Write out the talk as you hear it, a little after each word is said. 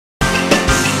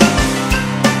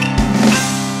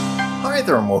Hi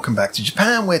there and welcome back to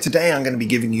Japan, where today I'm going to be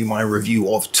giving you my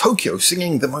review of Tokyo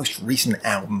Singing, the most recent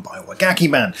album by WAGAKKI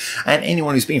Band. And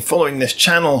anyone who's been following this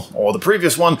channel, or the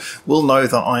previous one, will know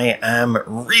that I am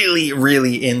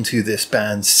really into this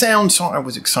band's sound, so I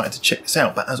was excited to check this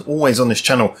out. But as always on this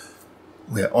channel,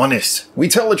 we're honest. We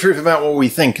tell the truth about what we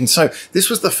think, and so this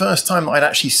was the first time I'd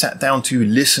actually sat down to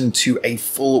listen to a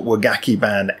full WAGAKKI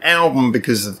Band album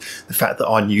because of the fact that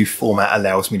our new format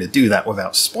allows me to do that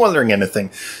without spoiling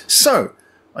anything. So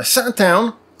I sat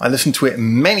down, I listened to it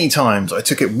many times, I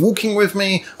took it walking with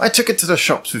me, I took it to the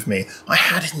shops with me, I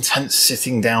had intense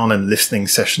sitting down and listening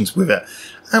sessions with it,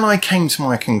 and I came to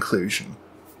my conclusion.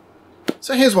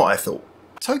 So here's what I thought.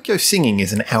 Tokyo Singing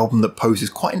is an album that poses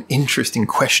quite an interesting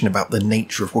question about the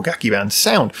nature of WAGAKKI Band's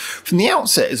sound. From the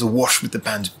outset, it's awash with the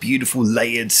band's beautiful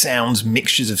layered sounds,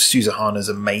 mixtures of Suzuhana's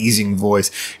amazing voice,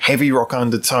 heavy rock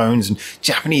undertones, and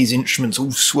Japanese instruments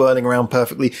all swirling around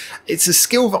perfectly. It's a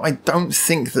skill that I don't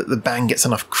think that the band gets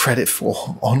enough credit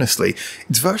for, honestly.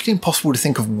 It's virtually impossible to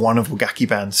think of one of WAGAKKI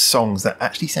Band's songs that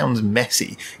actually sounds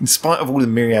messy, in spite of all the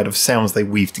myriad of sounds they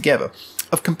weave together.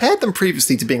 I've compared them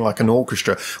previously to being like an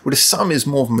orchestra, where the sum is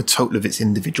more than a total of its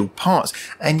individual parts,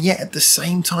 and yet at the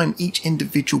same time each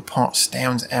individual part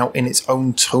stands out in its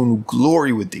own tonal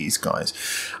glory with these guys.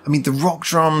 I mean, the rock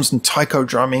drums and taiko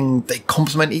drumming, they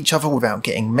complement each other without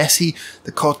getting messy.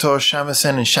 The koto,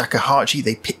 shamisen and shakuhachi,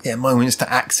 they pick their moments to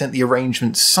accent the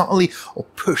arrangement subtly or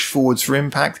push forwards for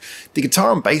impact. The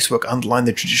guitar and bass work underline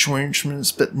the traditional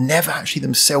instruments, but never actually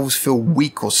themselves feel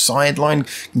weak or sidelined,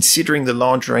 considering the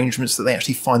large arrangements that they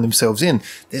actually find themselves in.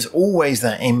 There's always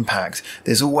that impact,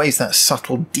 there's always that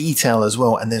subtle detail as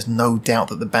well, and there's no doubt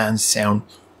that the band's sound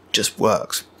just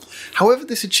works. However,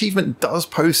 this achievement does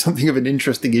pose something of an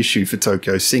interesting issue for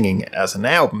Tokyo Singing as an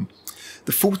album.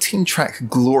 The 14-track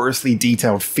gloriously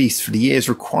detailed feast for the ears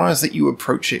requires that you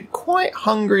approach it quite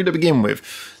hungry to begin with.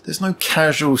 There's no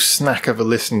casual snack of a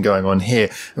listen going on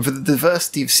here, and for the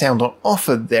diversity of sound on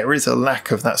offer, there is a lack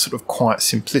of that sort of quiet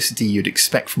simplicity you'd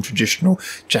expect from traditional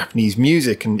Japanese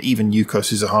music and even Yuko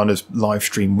Suzuhana's live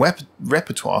stream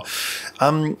repertoire.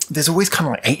 There's always kind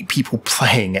of like 8 people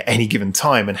playing at any given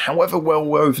time, and however well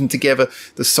woven together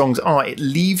the songs are, it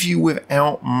leaves you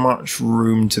without much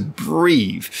room to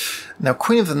breathe. Now,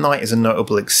 Queen of the Night is a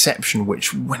notable exception,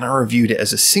 which when I reviewed it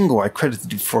as a single, I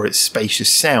credited for its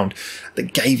spacious sound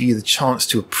that gave you the chance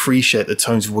to appreciate the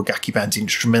tones of WAGAKKI Band's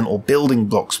instrumental building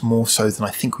blocks more so than I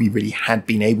think we really had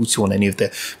been able to on any of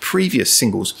their previous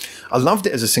singles. I loved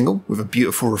it as a single, with a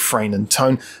beautiful refrain and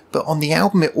tone, but on the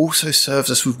album it also serves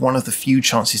us with one of the few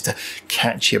chances to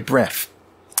catch your breath.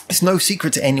 It's no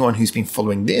secret to anyone who's been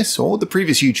following this or the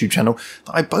previous YouTube channel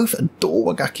that I both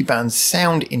adore WAGAKKI Band's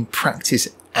sound in practice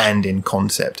and in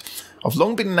concept. I've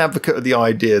long been an advocate of the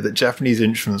idea that Japanese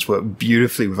instruments work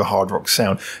beautifully with a hard rock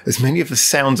sound, as many of the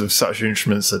sounds of such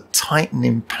instruments are tight and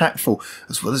impactful,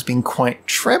 as well as being quite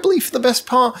trebly for the best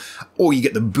part, or you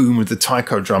get the boom of the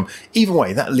taiko drum. Either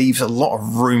way, that leaves a lot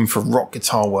of room for rock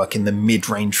guitar work in the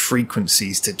mid-range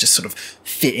frequencies to just sort of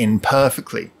fit in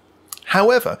perfectly.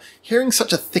 However, hearing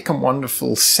such a thick and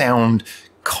wonderful sound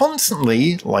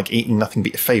constantly, like eating nothing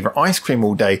but your favourite ice cream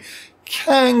all day,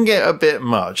 can get a bit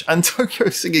much, and Tokyo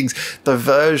Singing's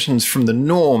diversions from the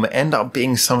norm end up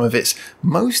being some of its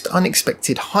most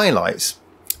unexpected highlights.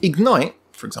 Ignite,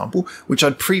 for example, which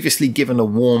I'd previously given a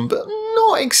warm but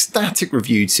not ecstatic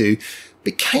review to,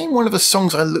 became one of the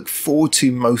songs I look forward to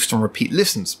most on repeat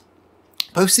listens.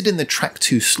 Posted in the track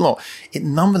 2 slot, it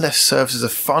nonetheless serves as a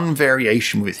fun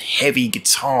variation with its heavy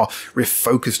guitar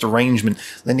riff-focused arrangement,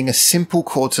 lending a simple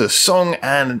chord to the song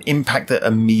and an impact that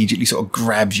immediately sort of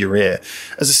grabs your ear.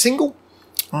 As a single,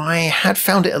 I had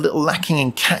found it a little lacking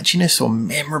in catchiness or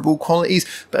memorable qualities,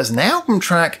 but as an album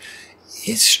track,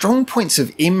 its strong points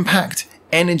of impact,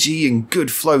 energy and good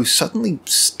flow suddenly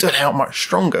stood out much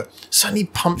stronger. Suddenly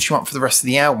pumps you up for the rest of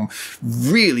the album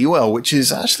really well, which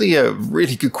is actually a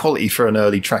really good quality for an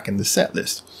early track in the set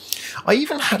list. I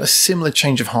even had a similar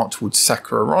change of heart towards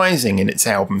Sakura Rising in its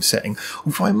album setting,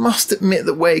 although I must admit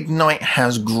that where Ignite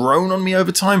has grown on me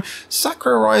over time,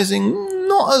 Sakura Rising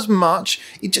not as much.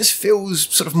 It just feels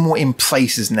sort of more in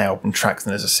place as an album track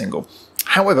than as a single.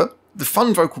 However, the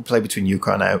fun vocal play between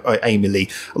Yuka and Amy Lee,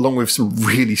 along with some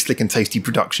really slick and tasty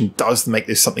production, does make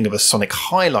this something of a sonic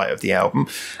highlight of the album.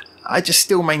 I just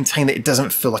still maintain that it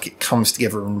doesn't feel like it comes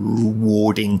together in a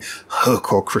rewarding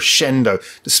hook or crescendo,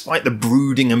 despite the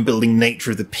brooding and building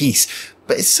nature of the piece.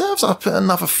 But it serves up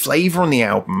another flavour on the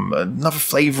album, another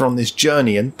flavour on this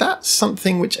journey, and that's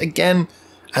something which, again,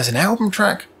 as an album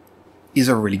track, is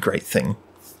a really great thing.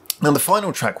 Now, the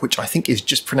final track, which I think is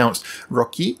just pronounced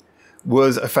Rocky,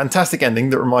 was a fantastic ending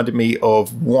that reminded me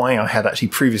of why I had actually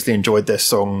previously enjoyed their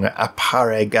song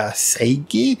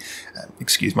WAGAKKI,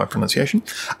 excuse my pronunciation.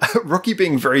 Rocky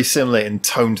being very similar in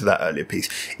tone to that earlier piece.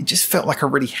 It just felt like a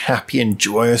really happy and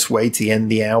joyous way to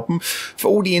end the album. For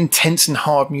all the intense and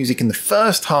hard music in the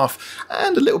first half,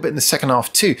 and a little bit in the second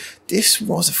half too, this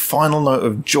was a final note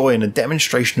of joy and a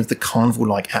demonstration of the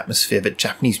carnival-like atmosphere that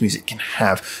Japanese music can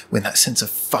have when that sense of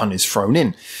fun is thrown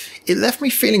in. It left me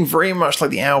feeling very much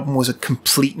like the album was a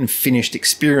complete and finished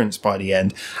experience by the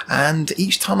end, and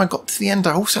each time I got to the end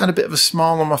I also had a bit of a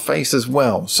smile on my face as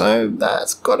well, so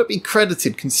that's got to be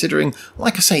credited considering,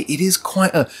 like I say, it is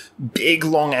quite a big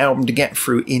long album to get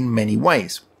through in many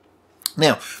ways.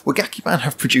 Now, WAGAKKI Band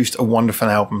have produced a wonderful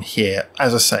album here,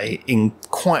 as I say, in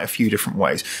quite a few different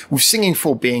ways, with Singing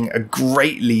For being a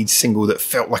great lead single that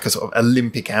felt like a sort of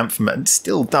Olympic anthem, and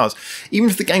still does. Even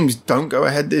if the games don't go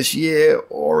ahead this year,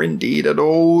 or indeed at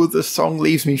all, the song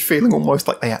leaves me feeling almost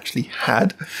like they actually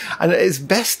had. And at its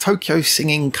best, Tokyo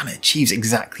Singing kind of achieves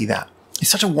exactly that. It's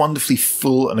such a wonderfully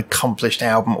full and accomplished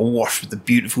album, awash with the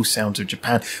beautiful sounds of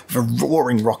Japan, with a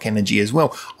roaring rock energy as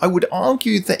well. I would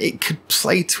argue that it could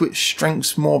play to its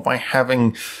strengths more by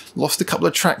having lost a couple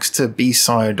of tracks to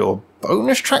B-side or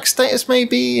bonus track status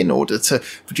maybe, in order to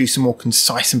produce a more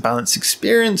concise and balanced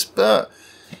experience, but,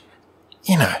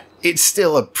 you know, it's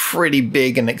still a pretty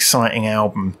big and exciting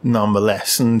album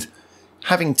nonetheless, and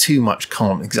having too much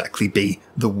can't exactly be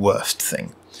the worst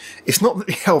thing. It's not that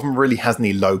the album really has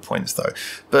any low points though,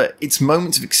 but its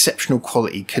moments of exceptional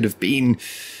quality could have been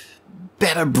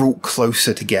better brought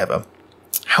closer together.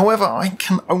 However, I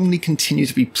can only continue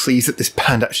to be pleased that this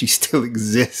band actually still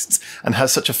exists and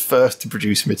has such a thirst to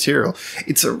produce material.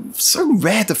 It's so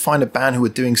rare to find a band who are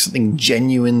doing something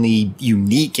genuinely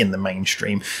unique in the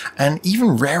mainstream, and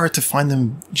even rarer to find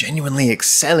them genuinely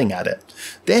excelling at it.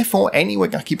 Therefore, any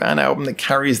WAGAKKI Band album that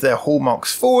carries their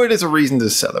hallmarks forward is a reason to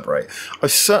celebrate. I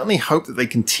certainly hope that they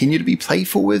continue to be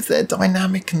playful with their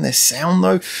dynamic and their sound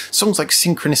though. Songs like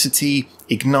Synchronicity,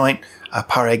 Ignite,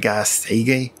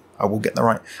 WAGAKKI, I will get that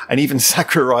right, and even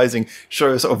Sakura Rising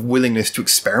show a sort of willingness to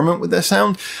experiment with their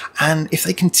sound, and if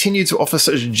they continue to offer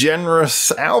such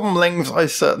generous album lengths, I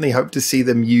certainly hope to see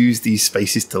them use these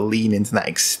spaces to lean into that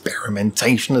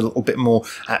experimentation a little bit more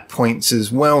at points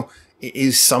as well. It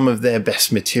is some of their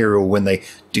best material when they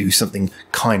do something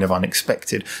kind of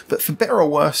unexpected, but for better or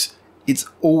worse, it's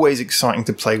always exciting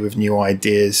to play with new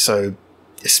ideas, so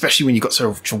especially when you've got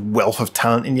such a wealth of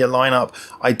talent in your lineup,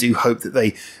 I do hope that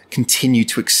they continue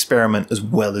to experiment as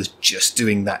well as just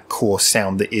doing that core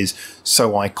sound that is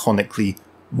so iconically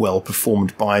well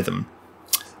performed by them.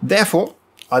 Therefore,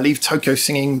 I leave Tokyo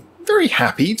Singing very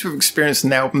happy to have experienced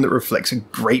an album that reflects a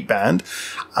great band.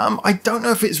 I don't know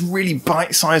if it's really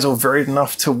bite-sized or varied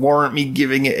enough to warrant me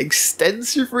giving it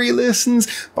extensive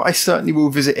re-listens, but I certainly will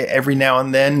visit it every now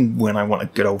and then when I want a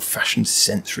good old-fashioned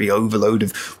sensory overload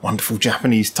of wonderful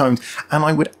Japanese tones, and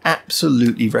I would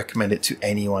absolutely recommend it to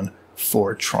anyone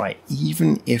for a try,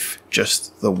 even if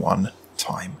just the one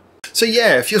time. So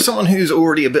yeah, if you're someone who's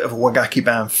already a bit of a WAGAKKI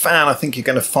Band fan, I think you're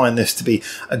going to find this to be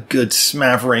a good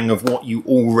smattering of what you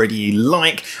already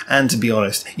like, and to be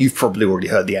honest, you've probably already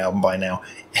heard the album by now.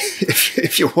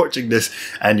 If you're watching this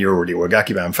and you're already a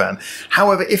WAGAKKI Band fan.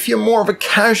 However, if you're more of a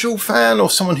casual fan or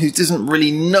someone who doesn't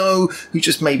really know, who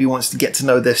just maybe wants to get to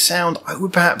know their sound, I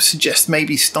would perhaps suggest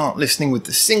maybe start listening with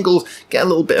the singles, get a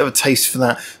little bit of a taste for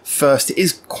that first. It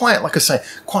is quite, like I say,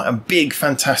 quite a big,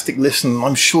 fantastic listen.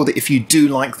 I'm sure that if you do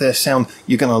like their sound,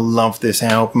 you're going to love this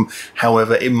album.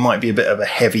 However, it might be a bit of a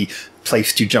heavy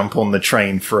place to jump on the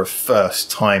train for a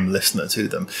first-time listener to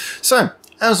them. So,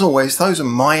 as always, those are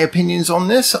my opinions on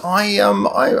this.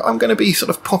 I'm going to be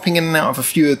sort of popping in and out of a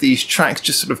few of these tracks,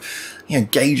 just sort of, you know,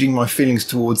 gauging my feelings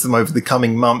towards them over the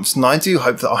coming months, and I do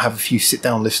hope that I'll have a few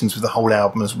sit-down listens with the whole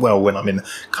album as well when I'm in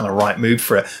kind of right mood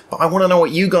for it. But I want to know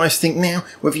what you guys think now,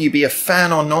 whether you be a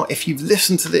fan or not, if you've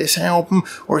listened to this album,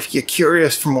 or if you're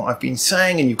curious from what I've been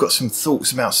saying and you've got some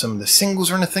thoughts about some of the singles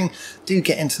or anything, do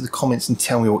get into the comments and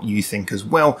tell me what you think as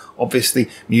well. Obviously,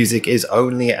 music is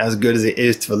only as good as it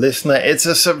is to the listener. It's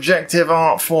a subjective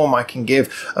art form. I can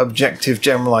give objective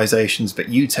generalizations, but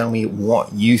you tell me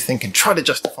what you think and try to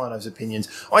justify those opinions.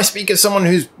 I speak as someone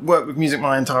who's worked with music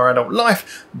my entire adult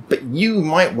life, but you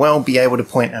might well be able to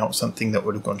point out something that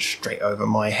would have gone straight over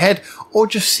my head, or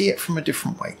just see it from a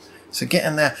different way. So get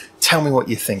in there, tell me what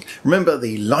you think. Remember,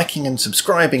 the liking and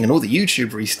subscribing and all the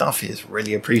YouTubery stuff is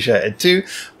really appreciated too.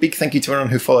 Big thank you to anyone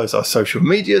who follows our social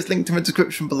medias, linked in the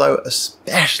description below,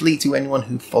 especially to anyone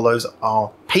who follows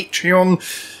our Patreon.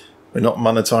 We're not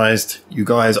monetized. You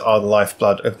guys are the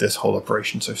lifeblood of this whole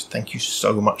operation, so thank you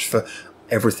so much for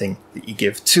everything that you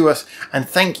give to us, and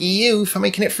thank you for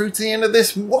making it through to the end of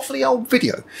this waffly old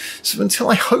video. So until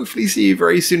I hopefully see you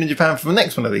very soon in Japan for the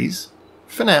next one of these,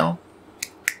 for now,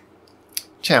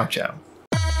 ciao ciao.